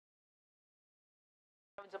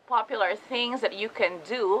The popular things that you can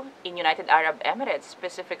do in United Arab Emirates,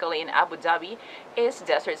 specifically in Abu Dhabi, is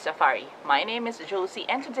desert safari. My name is Josie,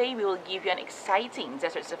 and today we will give you an exciting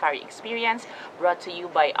desert safari experience brought to you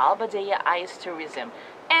by Badeyah Ice Tourism.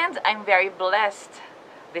 And I'm very blessed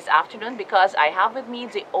this afternoon because I have with me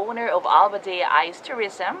the owner of Badeyah Ice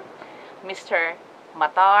Tourism, Mr.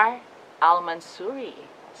 Matar Mansoori.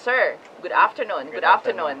 Sir, good afternoon. Good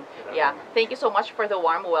afternoon. Yeah, thank you so much for the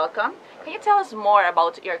warm welcome. Can you tell us more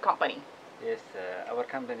about your company? Yes, our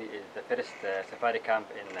company is the first safari camp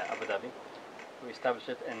in Abu Dhabi. We established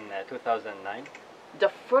it in 2009. The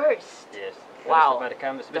first? Yes. Wow. Safari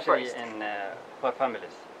camp, especially for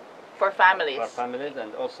families. For families? For families,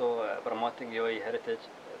 and also promoting UAE heritage,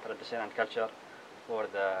 tradition and culture for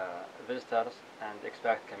the visitors and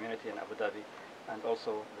expat community in Abu Dhabi, and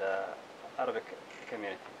also the Arabic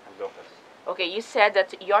community and locals. Okay, you said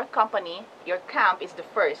that your company, your camp is the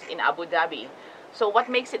first in Abu Dhabi. So what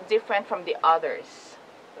makes it different from the others?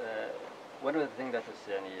 One of the things that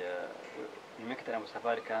is unique in our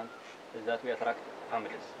safari camp is that we attract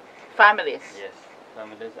families. Families? Yes,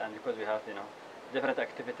 families, and because we have different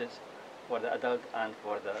activities for the adult and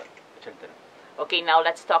for the children. Okay, now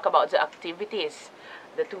let's talk about the activities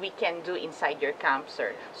that we can do inside your camp,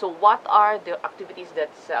 sir. So what are the activities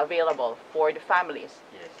that's available for the families?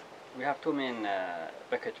 Yes, we have two main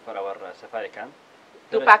packages for our safari camp.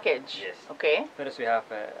 Two package? Yes. Okay. First we have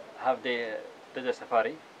half-day desert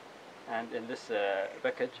safari, and in this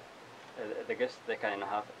package the guests, they can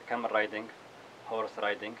have camel riding, horse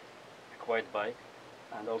riding, a quiet bike,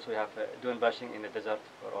 and also we have dune bashing in the desert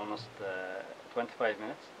for almost 25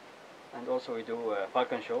 minutes. And also we do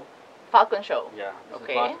falcon show. Falcon show? Yeah, this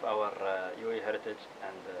okay. is part of our UAE heritage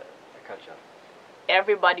and culture.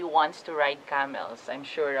 Everybody wants to ride camels, I'm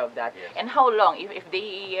sure of that. Yes. And how long, if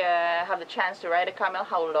they have the chance to ride a camel,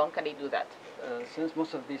 how long can they do that? Since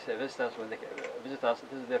most of these visitors, when they visit us,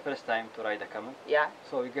 this is their first time to ride a camel. Yeah.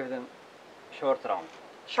 So we give them short round.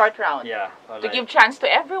 Short round? Yeah. To give chance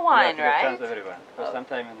to everyone, yeah, right? Give chance to everyone. Because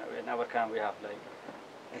sometimes in our camp we have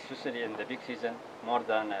especially in the big season, more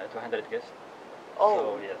than 200 guests. Oh.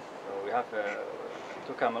 So yes, so we have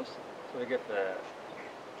two camels. So we give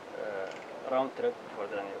round trip for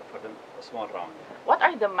them, a small round. What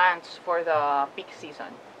are the months for the peak season?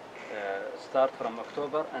 Start from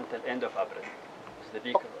October until end of April. It's the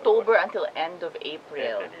peak October until end of April.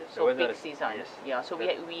 Yes. So peak season. Yes. Yeah. So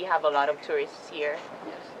we have a lot of tourists here.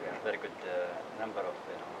 Yes, we have very good number of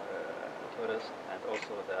tourists, and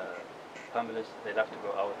also the families, they love to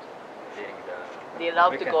go out during the They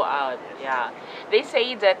love weekend. to go out, yes. yeah. They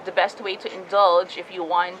say that the best way to indulge if you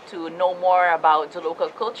want to know more about the local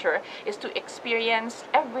culture is to experience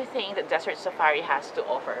everything that Desert Safari has to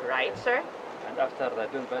offer, right, sir? And after the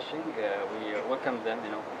dune bashing, we welcome them,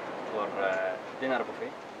 for dinner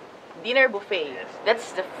buffet. Dinner buffet. Yes.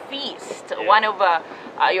 That's the feast. Yes. One of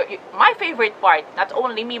my favorite part, not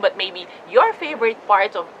only me, but maybe your favorite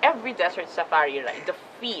part of every desert safari, right? The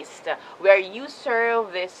feast, where you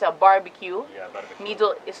serve this barbecue, Yeah, barbecue.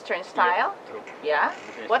 Middle Eastern style. Yeah, true. Yeah.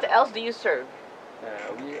 What else do you serve?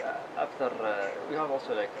 We have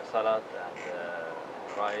also like salad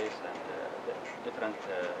and rice and different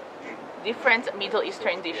Different Middle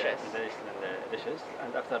Eastern dishes. Yeah, Middle Eastern dishes.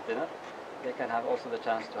 And after dinner, they can have also the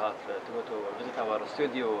chance to have to go to visit our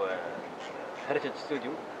studio, heritage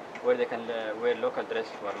studio, where they can wear local dress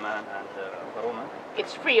for man and for woman.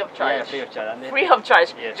 It's free of charge. Yeah, free of charge. And Free of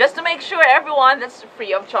charge. Yes. Just to make sure everyone that's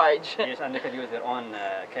free of charge. Yes, and they can use their own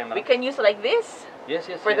camera. We can use like this Yes,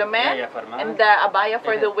 for the men, yeah, for man. and the abaya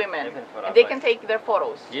for Even- the women. even for And they abaya. can take their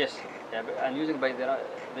photos. Yes, yeah, and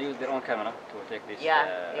they use their own camera to take these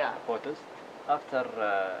Yeah. photos. After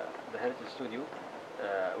the heritage studio,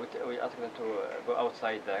 we ask them to go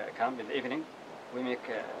outside the camp in the evening. We make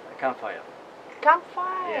a campfire.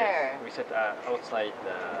 Campfire. Yes, we sit outside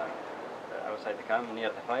the camp near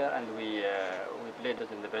the fire, and we played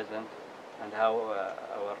it in the present and how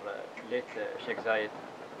our late Sheikh Zayed,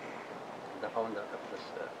 the founder of this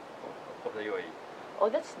of the UAE. Oh,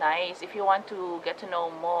 that's nice. If you want to get to know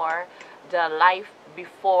more the life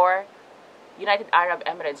before United Arab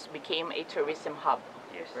Emirates became a tourism hub.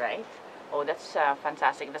 Yes. Right? Oh, that's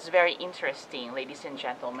fantastic. That's very interesting, ladies and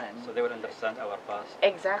gentlemen. So they will understand our past.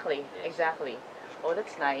 Exactly, Yes. exactly. Oh,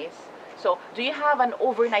 that's nice. So, do you have an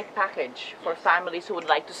overnight package for Yes. families who would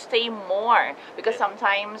like to stay more? Because Yes.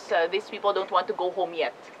 sometimes these people don't want to go home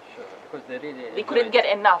yet. Sure, because they really They couldn't get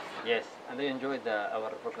enough. Yes, and they enjoyed our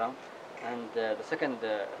program. And the second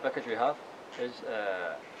package we have is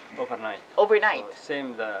overnight. Overnight. So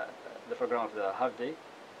same the program of the half day,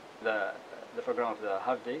 the program of the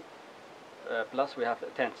half day, plus we have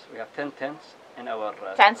tents. We have 10 tents in our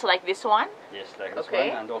Tents like this one? yes, like this Okay.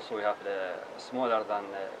 one, and also we have the smaller than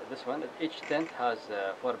this one. Each tent has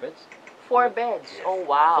 4 beds. 4 beds. Yes. Oh So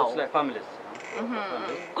wow. it's like families. You know, for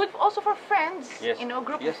families. Good also for friends. Yes. You know,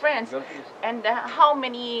 group Yes, of friends. girls, yes. And how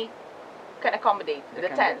many can accommodate the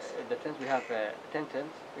tents? The tents, we have 10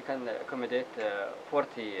 tents. We can accommodate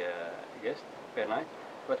 40 guests per night.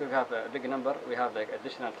 But we have a big number. We have like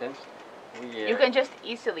additional tents. We, You can just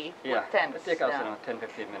easily put yeah, tents. it take us down.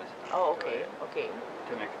 10-15 minutes. Oh, to, okay, okay.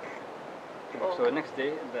 To make. Oh, So okay. next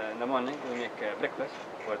day, in the morning, we make breakfast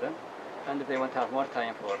for them. And if they want to have more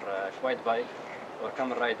time for quiet bike or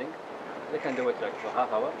camel riding, they can do it like for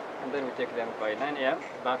half hour. And then we take them by 9 a.m.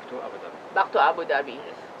 back to Abu Dhabi. Back to Abu Dhabi.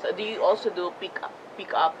 Yes. So do you also do pick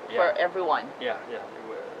up for Yeah. everyone? Yeah, yeah.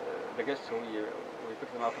 The guests who we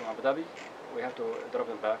pick them up from Abu Dhabi, we have to drop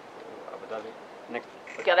them back to Abu Dhabi next.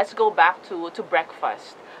 Okay, let's go back to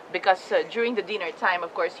breakfast. Because during the dinner time,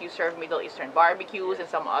 of course, you serve Middle Eastern barbecues and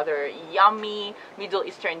some other yummy Middle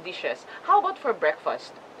Eastern dishes. How about for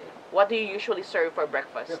breakfast? What do you usually serve for We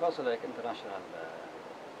breakfast? have also like international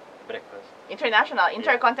breakfast. International,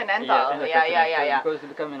 intercontinental. Yeah. Because it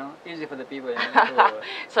become easy for the people. You know,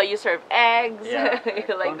 So you serve eggs, yeah,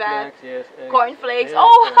 like that. cornflakes, yes, eggs, Cornflakes. yes,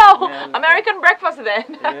 Oh wow, milk, American breakfast then.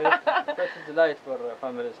 Yes, that is delight for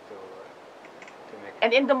families to make.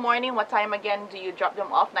 And in the morning, what time again do you drop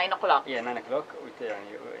them off? 9 o'clock. Yeah, 9 o'clock.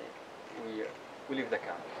 We leave the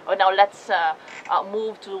camp. Oh, now let's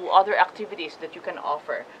move to other activities that you can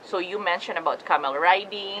offer. So you mentioned about camel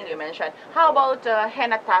riding. You mentioned how about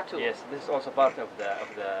henna tattoo? Yes, this is also part of the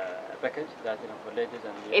package that for ladies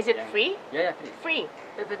and. Is it young- free? Yeah, free. Free.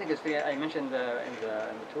 Everything is free. I mentioned in the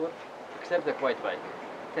tour, except the quiet bike.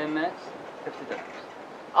 10 minutes, 50 dirhams.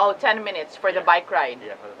 Oh, 10 minutes for the bike ride.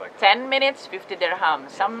 Yeah, for the bike. 10 minutes, 50 dirham.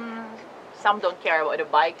 Some don't care about the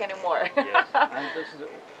bike anymore. Yes, and this is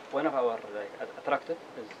one of our attractive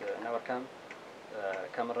is in our camp.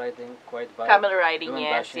 Camel riding, quiet bike. Camel riding, dune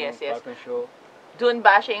yes, bashing, yes, yes. Falcon show. Dune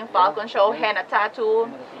bashing, falcon show, yeah. henna tattoo,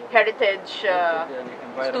 heritage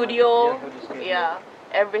Environment. studio. Yeah, studio. Yeah,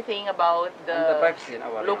 everything about And the privacy in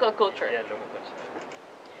our local culture. Yeah, local culture.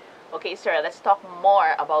 Okay, sir, let's talk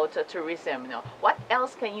more about tourism. What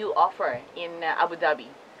else can you offer in Abu Dhabi?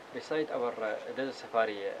 Beside our desert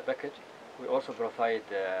safari package, we also provide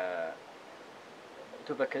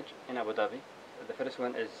 2 packages in Abu Dhabi. The first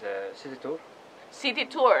one is city tour. City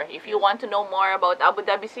tour, if you want to know more about Abu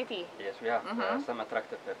Dhabi city. Yes, we have some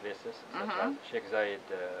attractive places such as Sheikh Zayed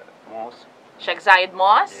Mosque. Sheikh Zayed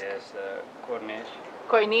Mosque, Yes, Corniche,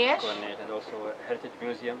 Corniche, and also Heritage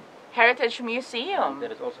Museum. Heritage And Museum,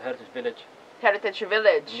 there is also Heritage Village Heritage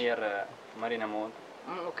Village. near Marina Mall.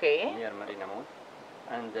 Okay. Near Marina Mall.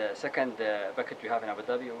 And second package we have in Abu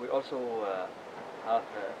Dhabi, we also have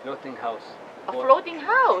a floating house. A floating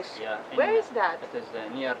house. Yeah. Where is that? It is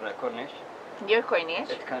near Corniche. Near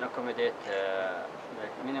Corniche. It can accommodate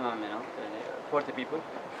like minimum, 40 people.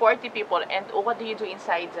 40 people. And what do you do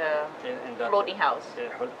inside the In that floating house?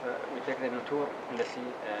 We take them on a tour in the sea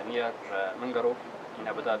near Mangaroo in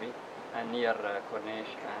Abu Dhabi and near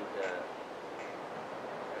Corniche and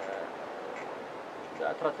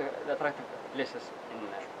the attractive places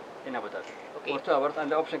in Abu Dhabi. Okay. For 2 hours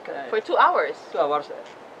and the option For 2 hours. 2 hours,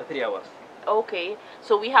 3 hours. Okay,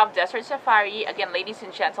 so we have Desert Safari. Again, ladies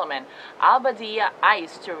and gentlemen, Badeyah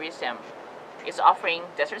Ice Tourism is offering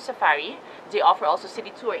Desert Safari. They offer also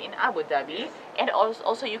city tour in Abu Dhabi. And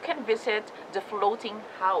also you can visit the floating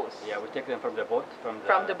house. Yeah, we take them from the boat.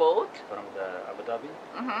 From the boat. From the Abu Dhabi.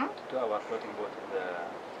 2 hour floating boat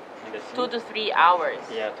in the sea. 2 to 3 hours.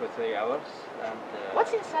 Yeah, 2 to 3 hours. And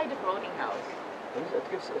What's inside the floating house?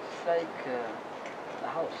 it's like a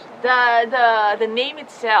house. The name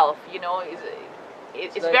itself,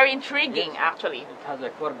 it's like- very intriguing yes. actually. It has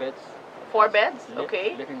like 4 beds. 4 beds,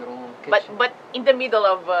 okay. Living room, kitchen. But in the middle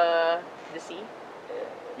of the sea.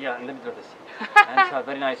 Yeah, in the middle of the sea. And it's a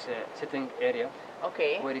very nice sitting area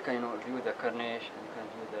Okay. where you can view the Corniche and you can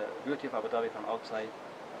view the beauty of Abu Dhabi from outside.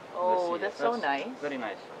 Oh, the sea. that's so nice. Very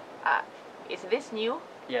nice. Is this new?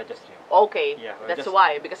 Yeah, just new. Okay, Yeah, we're that's just-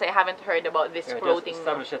 why, because I haven't heard about this We just floating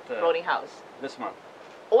established it floating house. this month.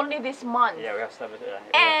 Only this month. Yeah, we have established it.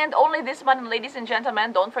 And only this month, ladies and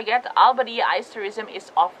gentlemen, don't forget Badeyah Ice Tourism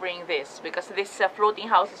is offering this because this floating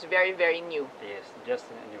house is very, very new. Yes, just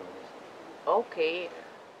new. Yes. Okay.